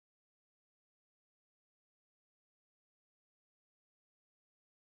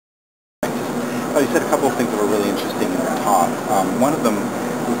you said a couple of things that were really interesting in your talk. One of them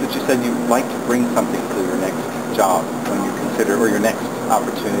was that you said you'd like to bring something to your next job when you consider, or your next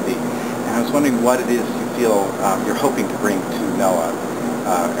opportunity. And I was wondering what it is you feel you're hoping to bring to NOAA.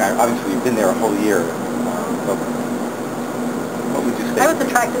 Obviously, you've been there a whole year. But what would you say? I was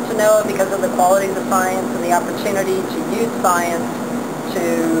attracted to NOAA because of the quality of the science and the opportunity to use science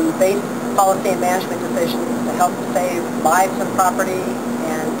to base policy and management decisions to help save lives and property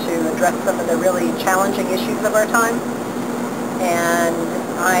and to address some of the really challenging issues of our time. And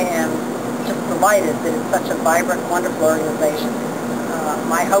I am just delighted that it's such a vibrant, wonderful organization.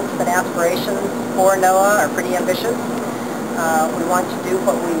 My hopes and aspirations for NOAA are pretty ambitious. We want to do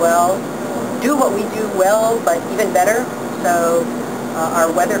what we do well, but even better. So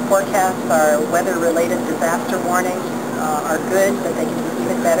our weather forecasts, our weather-related disaster warnings are good, but they can be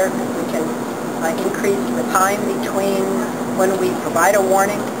even better because we can increase the time between when we provide a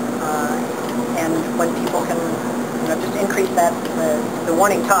warning and when people can, just increase that the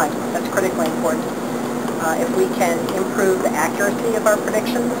warning time. That's critically important. If we can improve the accuracy of our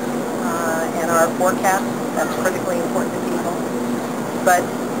predictions and our forecasts, that's critically important to people. But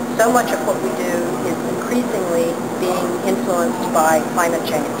so much of what we do is increasingly being influenced by climate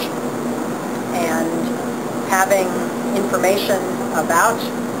change. And having information about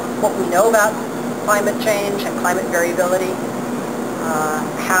what we know about climate change and climate variability,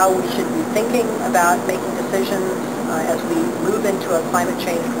 how we should be thinking about making decisions as we move into a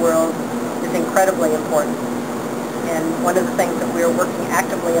climate-changed world is incredibly important. And one of the things that we are working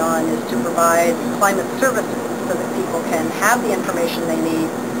actively on is to provide climate services so that people can have the information they need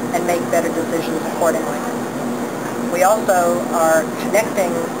and make better decisions accordingly. We also are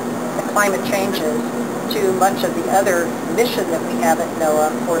connecting the climate changes to much of the other mission that we have at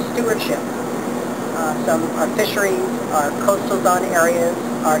NOAA for stewardship. Some our fisheries, our coastal zone areas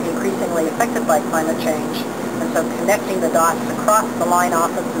are increasingly affected by climate change, and so connecting the dots across the line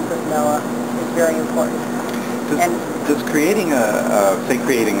offices of NOAA is very important. Does creating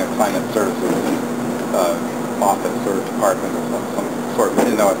a climate services office or department of some sort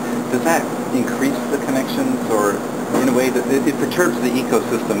within NOAA, does that increase the connections, or in a way that it perturbs the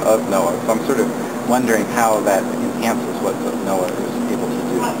ecosystem of NOAA? So I'm sort of wondering how that enhances what NOAA is able to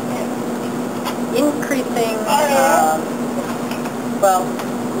do. Increasing, well,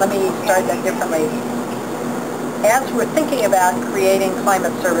 let me start that differently. As we're thinking about creating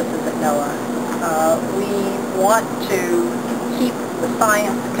climate services at NOAA, we want to keep the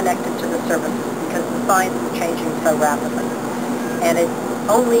science connected to the services because the science is changing so rapidly. And it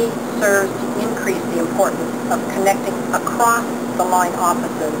only serves to increase the importance of connecting across the line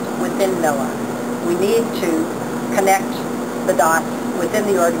offices within NOAA. We need to connect the dots within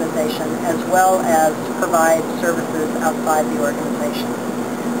the organization as well as to provide services outside the organization.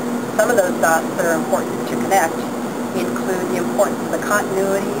 Some of those dots that are important to connect include the importance of the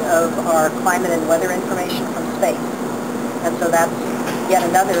continuity of our climate and weather information from space. And so that's yet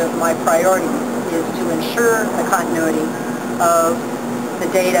another of my priorities, is to ensure the continuity of the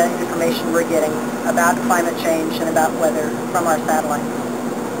data and information we're getting about climate change and about weather from our satellites.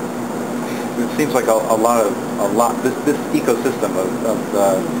 It seems like this ecosystem of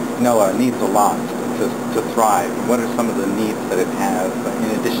NOAA needs a lot to thrive. What are some of the needs that it has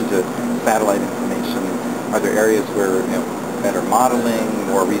in addition to satellite information? Are there areas where better modeling,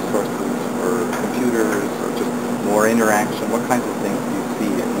 more resources for computers, or just more interaction? What kinds of things do you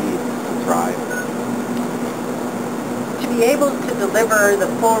see it needs to thrive? To be able to deliver the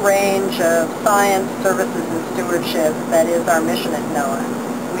full range of science, services, and stewardship that is our mission at NOAA,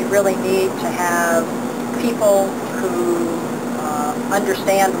 we really need to have people who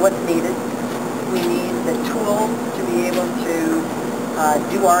understand what's needed. We need the tools to be able to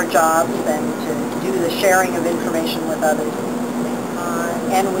do our jobs and to do the sharing of information with others.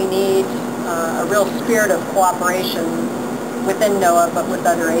 And we need a real spirit of cooperation within NOAA, but with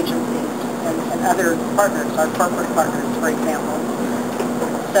other agencies and other partners, our corporate partners, for example.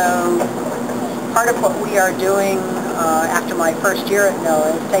 So part of what we are doing after my first year at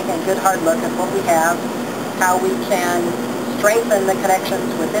NOAA is taking a good hard look at what we have, how we can strengthen the connections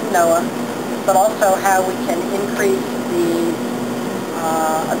within NOAA, but also how we can increase the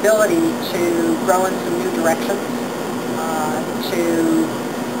ability to grow in some new directions, to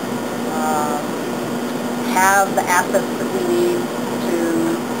have the assets that we need to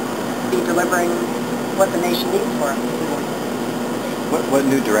be delivering what the nation needs for us. What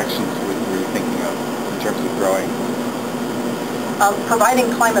new directions were you thinking of in terms of growing? Providing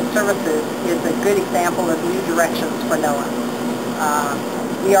climate services is a good example of new directions for NOAA.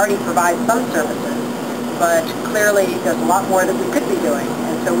 We already provide some services, but clearly there's a lot more that we could be doing.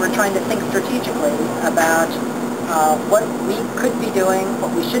 And So we're trying to think strategically about what we could be doing,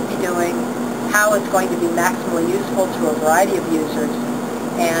 what we should be doing, how it's going to be maximally useful to a variety of users,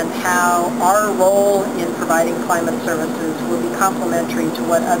 and how our role in providing climate services will be complementary to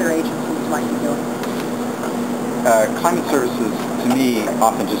what other agencies might be doing. Climate services, to me,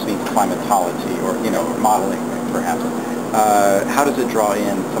 often just means climatology, or modeling, perhaps. How does it draw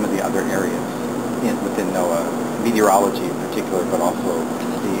in some of the other areas within NOAA, meteorology in particular, but also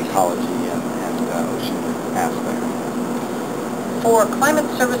the ecology and ocean aspect? For climate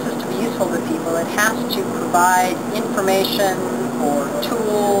services to be useful to people, it has to provide information or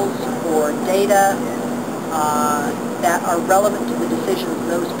tools or data that are relevant to the decisions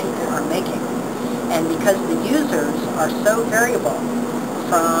those people are making. And because the users are so variable,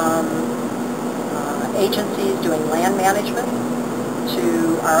 from agencies doing land management,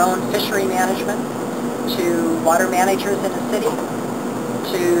 to our own fishery management, to water managers in a city,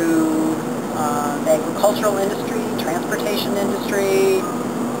 to the agricultural industry, transportation industry,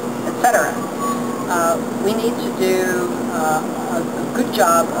 etc. We need to do a good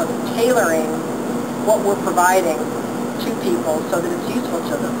job of tailoring what we're providing to people so that it's useful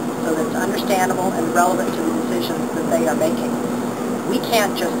to them, so that it's understandable and relevant to the decisions that they are making. We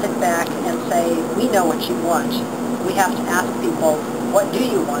can't just sit back and say, we know what you want. We have to ask people, what do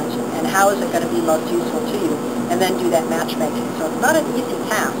you want, and how is it going to be most useful to you, and then do that matchmaking. So it's not an easy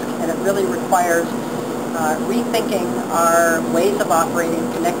task, and it really requires rethinking our ways of operating,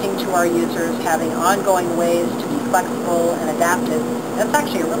 connecting to our users, having ongoing ways to be flexible and adaptive. And it's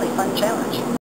actually a really fun challenge.